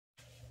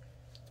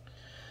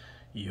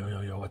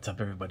Yo, what's up,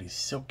 everybody?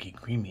 Silky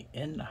Creamy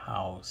in the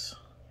house.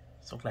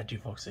 So glad you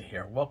folks are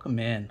here. Welcome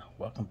in,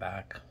 welcome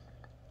back.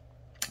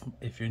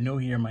 If you're new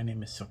here, my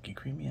name is Silky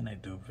Creamy and I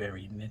do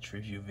very niche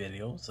review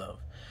videos of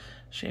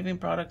shaving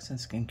products and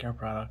skincare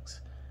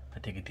products. I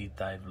take a deep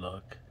dive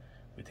look.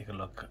 We take a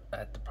look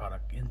at the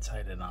product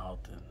inside and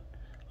out and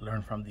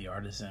learn from the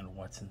artisan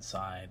what's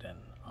inside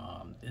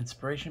and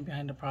inspiration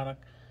behind the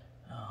product.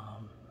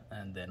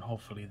 And then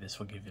hopefully this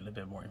will give you a little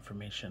bit more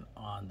information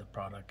on the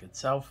product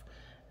itself.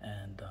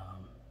 And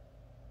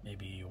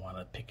maybe you want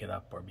to pick it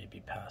up or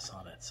maybe pass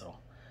on it. So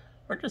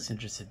we're just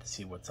interested to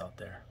see what's out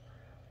there.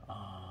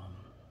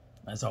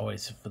 As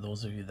always, for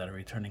those of you that are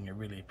returning, I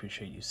really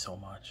appreciate you so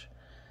much.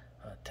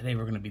 Today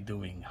we're going to be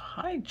doing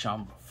High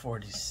Jump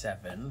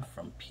 47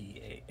 from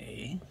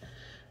PAA,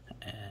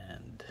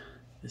 and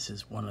this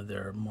is one of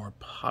their more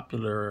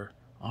popular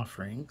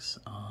offerings,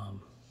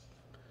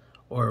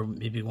 or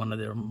maybe one of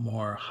their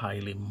more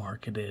highly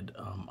marketed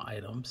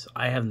items.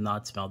 I have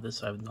not smelled this,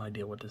 so I have no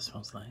idea what this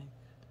smells like.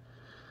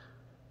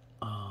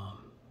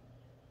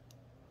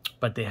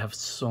 But they have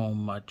so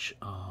much,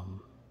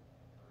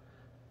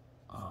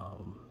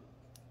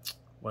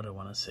 what I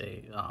want to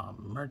say,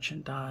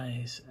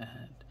 merchandise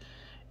and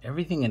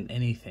everything and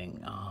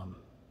anything.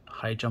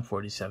 High Jump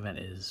 47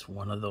 is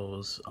one of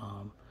those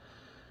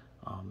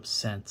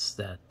scents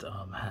that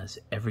has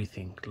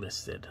everything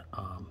listed.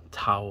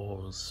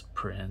 Towels,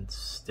 prints,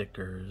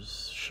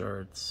 stickers,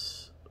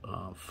 shirts,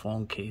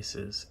 phone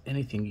cases,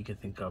 anything you could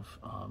think of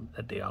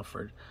that they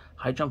offered.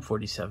 High Jump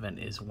 47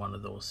 is one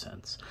of those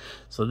scents.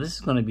 So this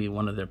is going to be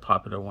one of their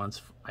popular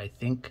ones, I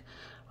think.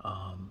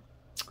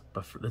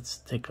 But let's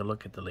take a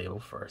look at the label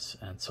first.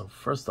 And so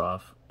first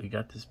off, we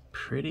got this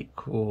pretty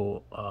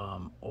cool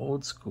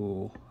old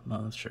school, I'm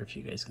not sure if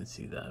you guys can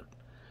see that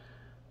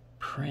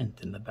print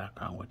in the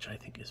background, which I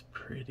think is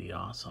pretty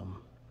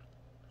awesome.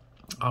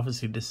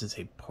 Obviously this is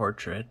a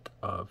portrait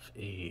of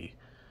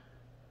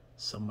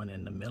someone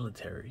in the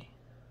military.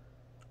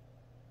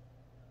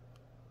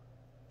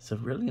 It's a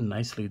really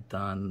nicely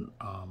done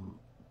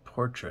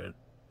portrait,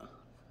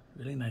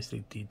 really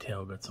nicely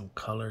detailed, got some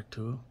color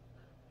too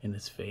in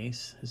his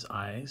face, his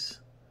eyes.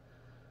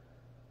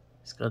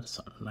 He's got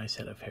a nice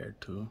head of hair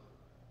too.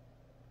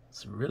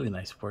 It's a really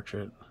nice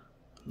portrait.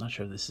 I'm not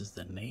sure if this is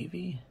the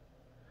Navy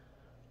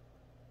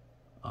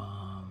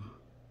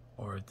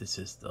or if this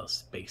is the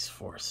Space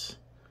Force.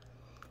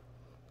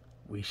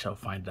 We shall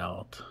find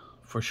out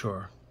for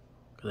sure,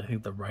 because I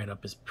think the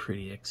write-up is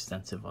pretty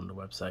extensive on the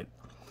website.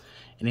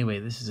 Anyway,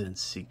 this is in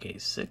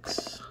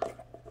CK6.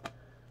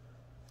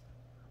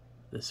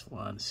 This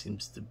one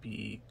seems to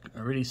be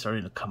already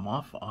starting to come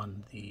off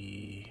on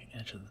the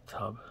edge of the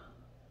tub.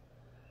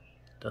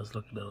 It does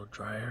look a little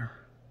drier.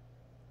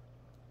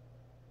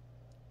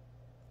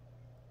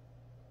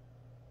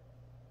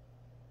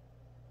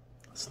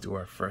 Let's do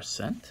our first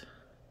scent.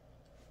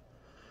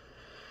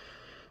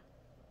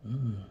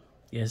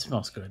 Yeah, it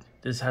smells good.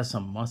 This has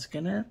some musk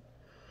in it.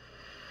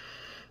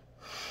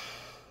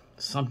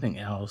 Something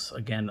else.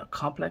 Again, a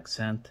complex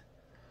scent,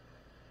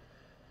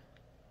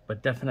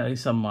 but definitely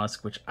some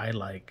musk, which I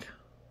like.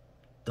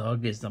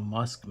 Doug is the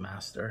musk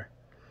master.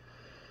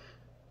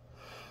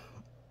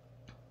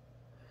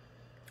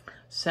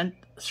 Scent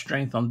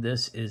strength on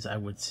this is, I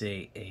would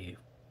say, a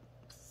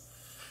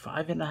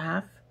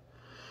 5.5.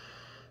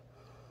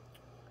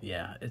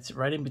 Yeah, it's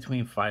right in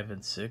between 5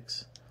 and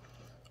 6.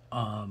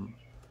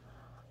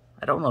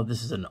 I don't know if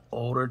this is an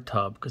older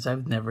tub, because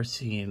I've never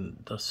seen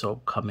the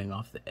soap coming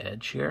off the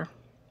edge here.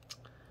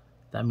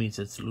 That means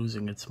it's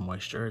losing its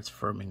moisture, it's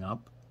firming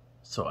up.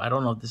 So I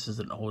don't know if this is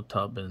an old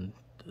tub and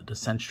the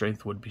scent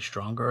strength would be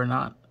stronger or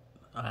not.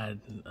 I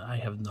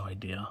have no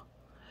idea.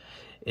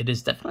 It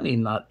is definitely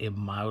not a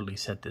mildly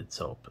scented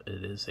soap.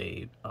 It is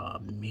a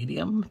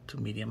medium to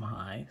medium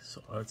high,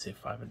 so I would say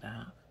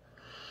 5.5.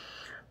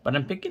 But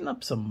I'm picking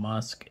up some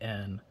musk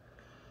and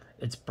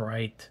it's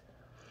bright.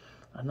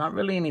 Not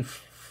really any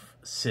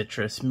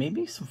citrus,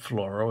 maybe some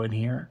floral in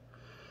here,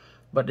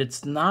 but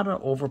it's not an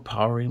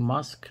overpowering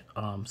musk.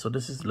 So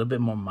this is a little bit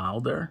more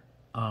milder.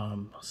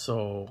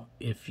 So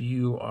if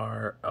you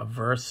are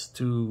averse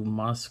to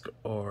musk,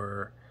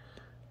 or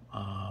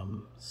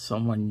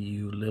someone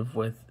you live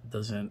with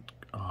doesn't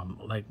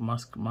like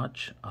musk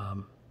much,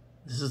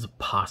 this is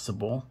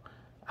possible.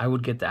 I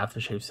would get the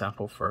aftershave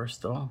sample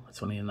first though.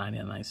 It's only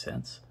 99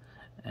 cents,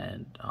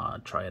 and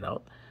try it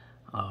out.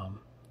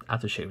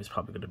 Aftershave is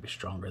probably going to be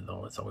stronger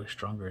though. It's always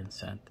stronger in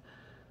scent.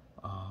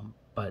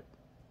 But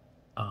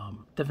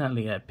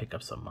definitely I pick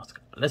up some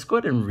musk. Let's go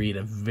ahead and read.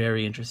 I'm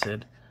very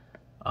interested.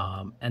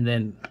 And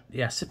then,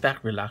 yeah, sit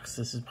back, relax.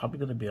 This is probably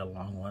going to be a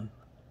long one.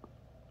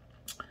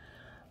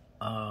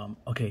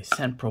 Okay,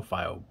 scent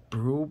profile.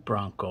 Breu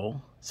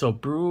Branco. So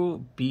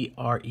Breu,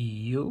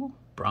 B-R-E-U.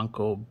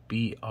 Branco,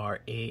 B-R-A-N-C-O.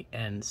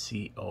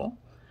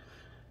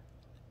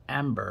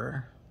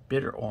 Amber,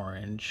 bitter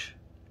orange,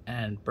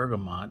 and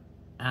bergamot.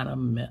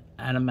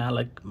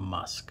 Animalic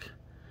Musk.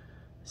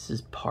 This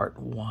is part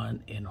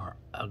 1 in our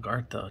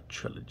Agartha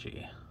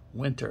trilogy.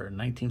 Winter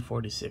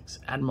 1946.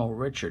 Admiral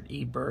Richard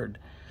E. Byrd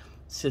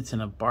sits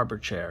in a barber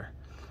chair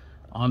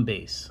On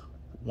base,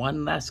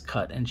 one last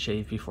cut and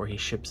shave before he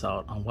ships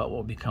out on what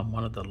will become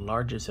one of the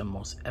largest and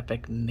most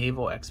epic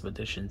naval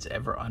expeditions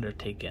ever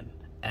undertaken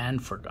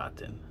and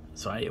forgotten.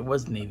 So it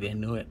was Navy, I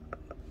knew it.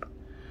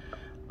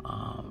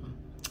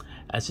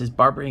 As his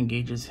barber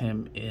engages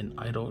him in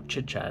idle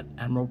chit-chat,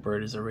 Admiral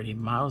Byrd is already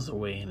miles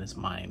away in his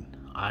mind,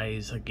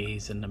 eyes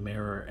agaze in the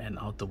mirror and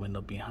out the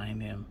window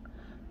behind him.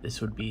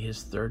 This would be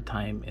his third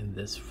time in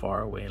this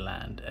faraway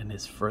land and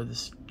his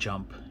furthest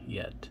jump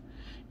yet.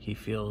 He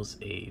feels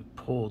a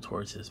pull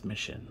towards his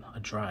mission, a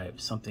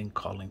drive, something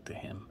calling to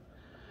him.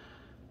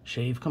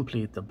 Shave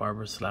complete, the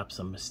barber slaps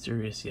a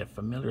mysterious yet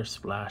familiar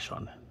splash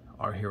on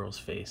our hero's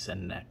face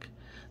and neck.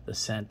 The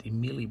scent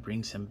immediately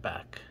brings him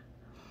back.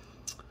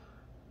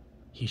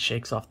 He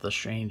shakes off the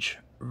strange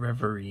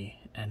reverie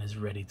and is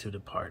ready to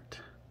depart.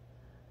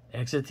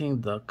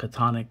 Exiting the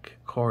catonic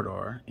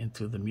corridor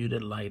into the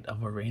muted light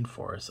of a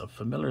rainforest, a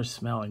familiar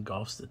smell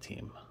engulfs the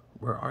team.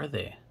 Where are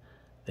they?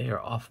 They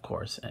are off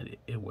course, and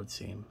it would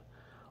seem.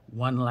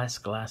 One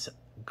last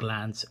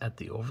glance at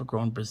the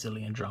overgrown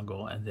Brazilian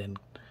jungle, and then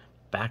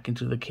back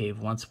into the cave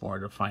once more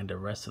to find the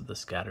rest of the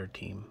scattered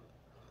team.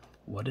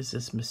 What is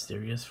this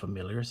mysterious,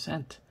 familiar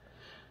scent?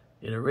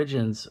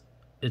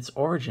 Its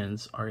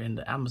origins are in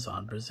the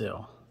Amazon,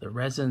 Brazil. The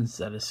resins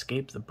that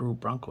escape the Breu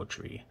Branco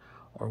tree,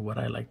 or what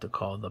I like to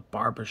call the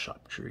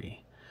barbershop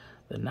tree.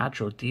 The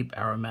natural deep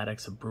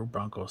aromatics of Breu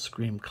Branco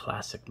scream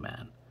classic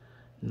man.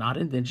 Not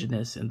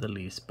indigenous in the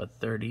least, but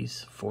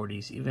 30s,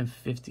 40s, even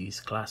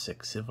 50s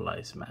classic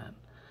civilized man.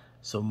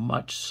 So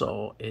much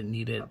so it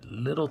needed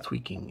little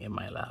tweaking in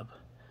my lab.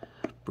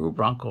 Breu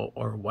Branco,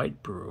 or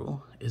white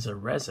brew, is a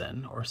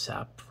resin or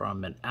sap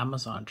from an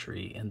Amazon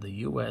tree. In the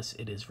US,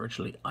 it is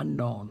virtually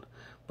unknown,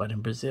 but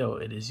in Brazil,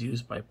 it is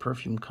used by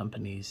perfume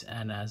companies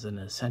and as an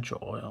essential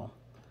oil.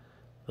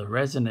 The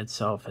resin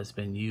itself has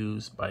been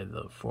used by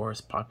the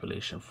forest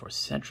population for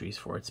centuries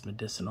for its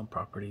medicinal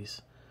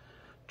properties.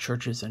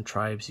 Churches and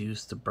tribes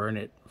used to burn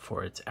it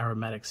for its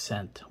aromatic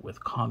scent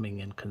with calming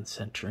and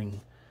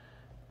concentrating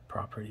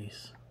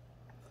properties.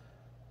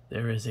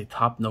 There is a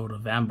top note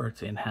of amber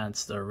to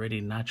enhance the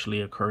already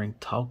naturally occurring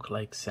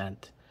talc-like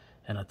scent,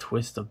 and a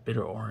twist of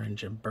bitter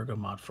orange and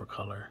bergamot for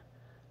color.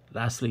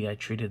 Lastly, I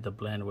treated the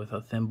blend with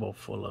a thimble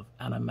full of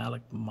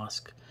Animalic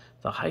Musk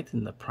to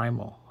heighten the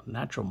primal,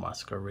 natural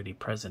musk already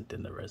present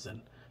in the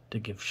resin, to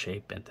give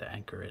shape and to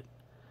anchor it.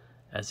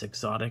 As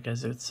exotic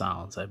as it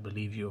sounds, I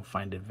believe you will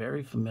find it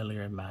very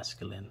familiar and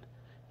masculine.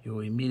 You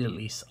will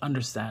immediately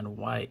understand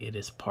why it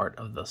is part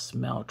of the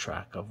smell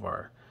track of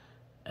our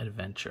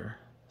adventure.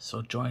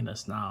 So join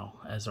us now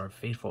as our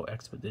fateful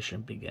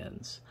expedition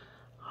begins.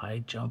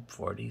 High Jump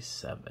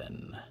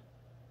 47.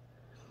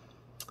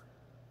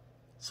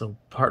 So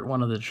part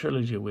 1 of the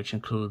trilogy, which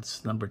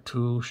includes number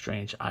 2,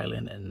 Strange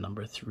Island, and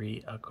number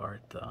 3,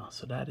 Agartha.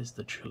 So that is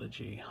the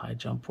trilogy. High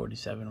Jump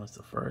 47 was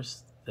the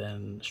first,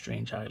 then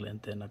Strange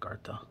Island, then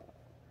Agartha.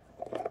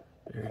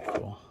 Very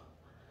cool.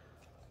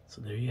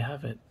 So there you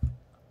have it.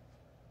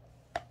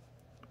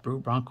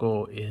 Breu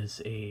Branco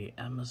is a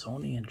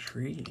Amazonian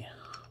tree.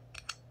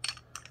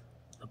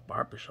 The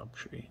barbershop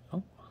tree.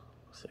 Oh,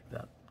 looks like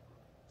that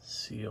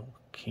seal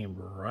came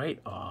right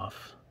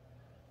off.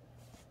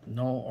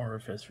 No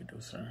orifice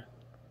reducer.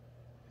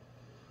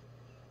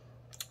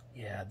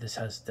 Yeah, this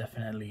has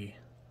definitely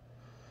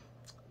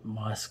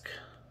musk.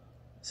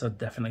 So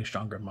definitely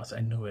stronger musk. I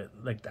knew it.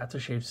 Like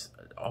aftershaves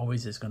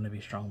always is going to be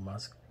strong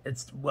musk.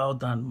 It's well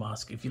done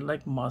musk. If you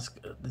like musk,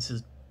 this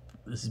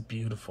is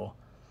beautiful.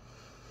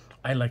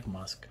 I like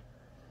musk.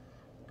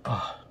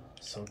 Oh,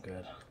 so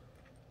good.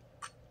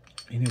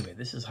 Anyway,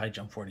 this is High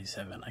Jump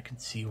 47. I can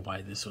see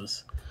why this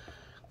was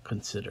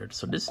considered.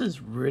 So this is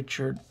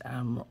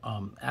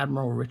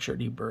Admiral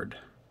Richard E. Byrd.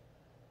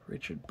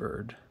 Richard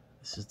Byrd.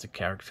 This is the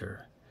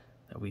character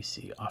that we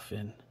see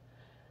often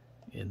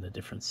in the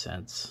different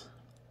scents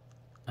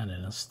and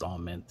an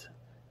installment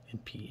in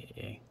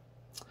PAA.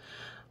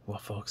 Well,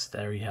 folks,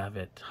 there you have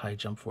it. High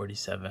Jump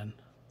 47.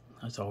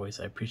 As always,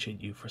 I appreciate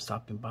you for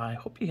stopping by. I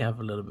hope you have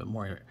a little bit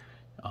more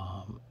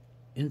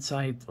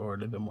insight or a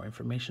little bit more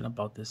information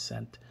about this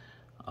scent.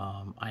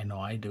 I know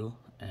I do.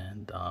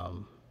 And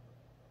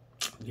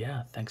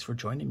yeah, thanks for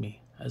joining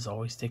me. As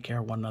always, take care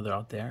of one another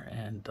out there,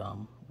 and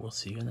we'll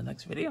see you in the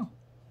next video.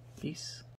 Peace.